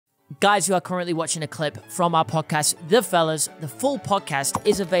Guys, you are currently watching a clip from our podcast, The Fellas. The full podcast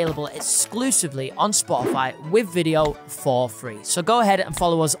is available exclusively on Spotify with video for free. So go ahead and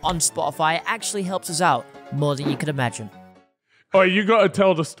follow us on Spotify. It actually helps us out more than you could imagine. Oh, you got to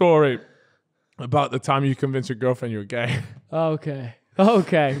tell the story about the time you convinced your girlfriend you were gay. Okay.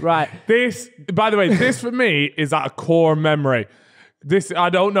 Okay, right. This, by the way, this for me is like a core memory. This, I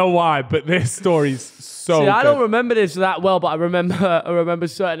don't know why, but this story's so See, good. I don't remember this that well, but I remember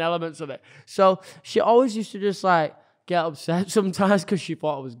certain elements of it. So she always used to just like get upset sometimes because she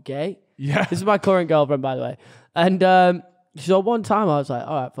thought I was gay. Yeah. This is my current girlfriend, by the way. And so one time I was like,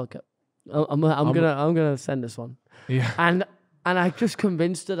 all right, fuck it. I'm gonna send this one. Yeah. And I just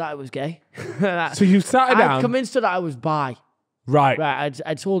convinced her that I was gay. So you sat her down. I convinced her that I was bi. Right. Right.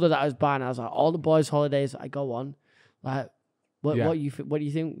 I told her that I was bi, and I was like, all the boys' holidays I go on, like, what do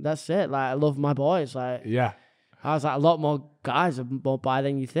you think? That's it. Like, I love my boys. Like, Yeah. I was like, a lot more guys are more bi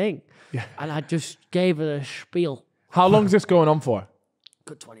than you think. Yeah. And I just gave her a spiel. How long's this going on for?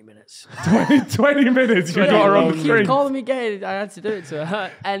 Good 20 minutes. 20 minutes. You got her on the She was string. calling me gay. I had to do it to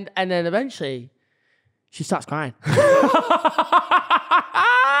her. And then eventually, she starts crying.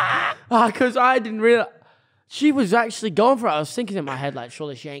 Because I didn't realize. She was actually going for it. I was thinking in my head, like,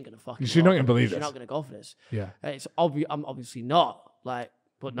 surely she ain't going to fucking She's not going to believe She's this. not going to go for this. Yeah. And it's obvious. I'm obviously not. Like,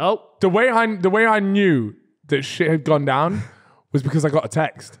 but nope. The way I knew that shit had gone down was because I got a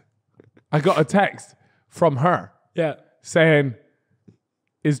text. I got a text from her. Yeah. Saying,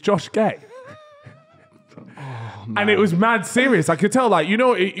 "Is Josh gay?" And it was mad serious. I could tell, like, you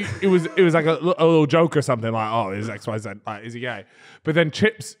know, it was like a little joke or something, like, "Oh, is XYZ, like, is he gay?" But then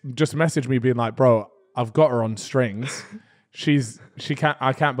Chips just messaged me being like, "Bro, I've got her on strings.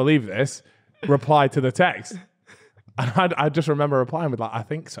 I can't believe this." Reply to the text, and I just remember replying with like, "I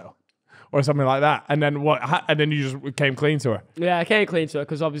think so," or something like that. And then what? And then you just came clean to her. Yeah, I came clean to her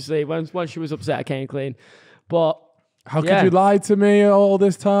because obviously once she was upset, I came clean. But how could you lie to me all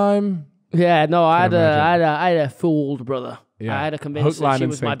this time? Yeah, no, I had a fooled brother. Yeah. I had to convince her she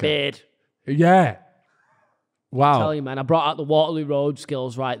was my beard. Yeah. Wow. I tell you, man, I brought out the Waterloo Road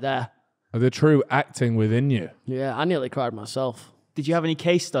skills right there. The true acting within you. Yeah, I nearly cried myself. Did you have any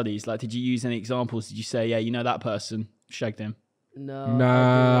case studies? Like, did you use any examples? Did you say, yeah, you know that person, shagged him? No.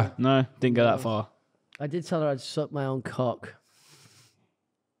 Nah. No, didn't go that far. I did tell her I'd suck my own cock.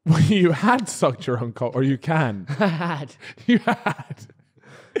 Well, you had sucked your own cock, or you can. I had. You had.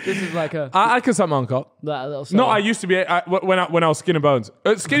 This is like a I can suck my own cock. little No, I used to be when I was skin and bones.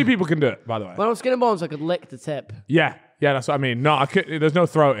 Skinny people can do it, by the way. when I was skin and bones, I could lick the tip. Yeah, that's what I mean. No, I could. There's no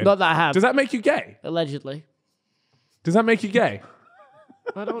throating. Not that I have. Does that make you gay? Allegedly. Does that make you gay?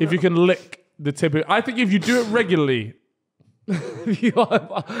 I don't If know. you can lick the tip, I think if you do it regularly.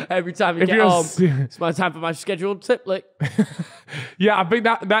 Every time you If get you're home, se- it's my time for my scheduled tip lick. Yeah, I think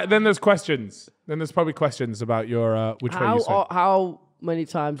that then there's questions. Then there's probably questions about your which way you swing. How many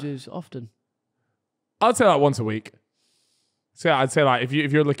times is often? I'd say like once a week. So I'd say like if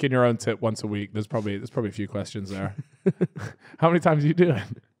you're licking your own tip once a week, there's probably a few questions there. How many times do you do it?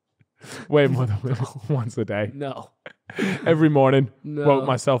 Way more than once a day. No. Every morning, No. woke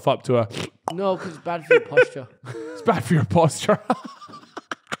myself up to a. No, because it's bad for your posture. It's bad for your posture.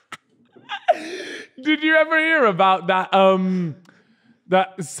 Did you ever hear about that?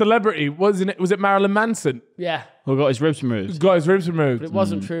 That celebrity was it Marilyn Manson? Yeah. Or got his ribs removed? Got his ribs removed. But it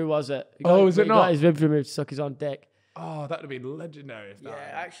wasn't true, was it? Is it he not? got his ribs removed to suck his own dick. Oh, that would have been legendary. If that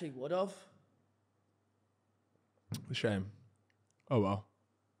Yeah, actually would have. a shame. Oh well.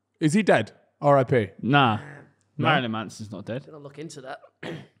 Is he dead? R.I.P. Nah. Marilyn Manson's not dead. Gonna look into that.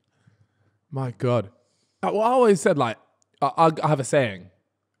 My God. Well, I always said like I have a saying.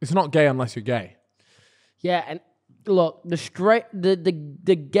 It's not gay unless you're gay. Yeah, and look,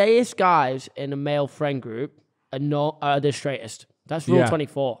 the gayest guys in a male friend group are the straightest. That's rule Yeah.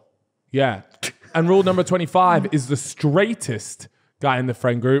 24. Yeah. And rule number 25 is the straightest guy in the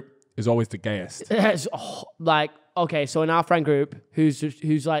friend group is always the gayest. It's like, okay, so in our friend group,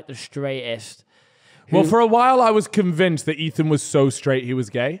 who's like the straightest? Well, for a while I was convinced that Ethan was so straight he was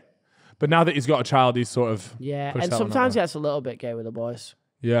gay. But now that he's got a child, he's sort of Yeah, pushed and that one sometimes he over. gets a little bit gay with the boys.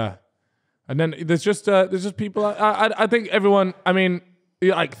 Yeah. And then there's just people. I think everyone. I mean,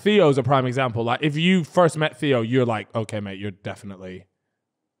 like Theo's a prime example. Like if you first met Theo, you're like, okay, mate,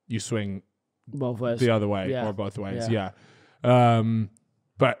 you swing Both ways. the other way Yeah. or both ways. Yeah. Yeah.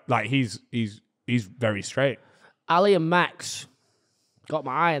 But like he's very straight. Ali and Max got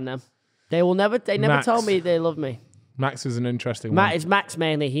my eye on them. They never Max. tell me they love me. Max is an interesting one. It's Max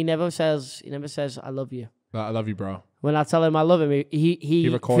mainly. He never says I love you. I love you, bro. When I tell him I love him, he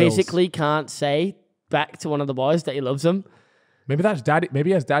recoils. physically can't say back to one of the boys that he loves them. Maybe that's daddy. Maybe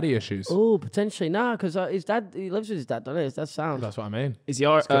he has daddy issues. Oh, potentially. Nah, because his dad, he lives with his dad, doesn't he? His dad's sound. That's what I mean. Is he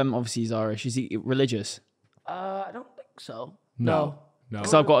obviously he's Irish? Is he religious? I don't think so. No.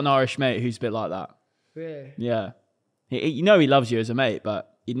 Because I've got an Irish mate who's a bit like that. Really? Yeah, he loves you as a mate, but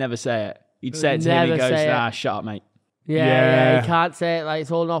he'd never say it. You'd say it to him, he Never goes, say it. "Nah, shut up, mate." Yeah, you can't say it. Like, it's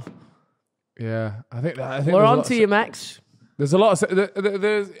holding off. Yeah, I think We're there's a on lot to of- you, Max. There's a lot of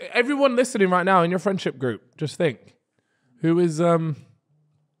there's everyone listening right now in your friendship group. Just think, who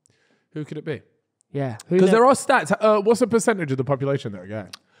could it be? Yeah. Because there are stats. What's the percentage of the population that are gay?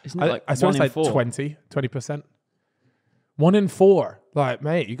 Isn't it like I suppose one in like four? 20%. 1 in 4. Like,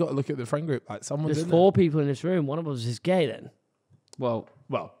 mate, you got to look at the friend group. Like, someone's There's in 4 people in this room. One of us is gay then. Well,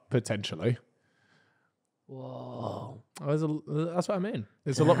 Well, potentially. Whoa. That's what I mean.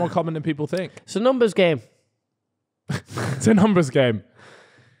 It's a lot more common than people think. It's a numbers game. It's a numbers game.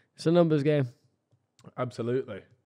 It's a numbers game. Absolutely.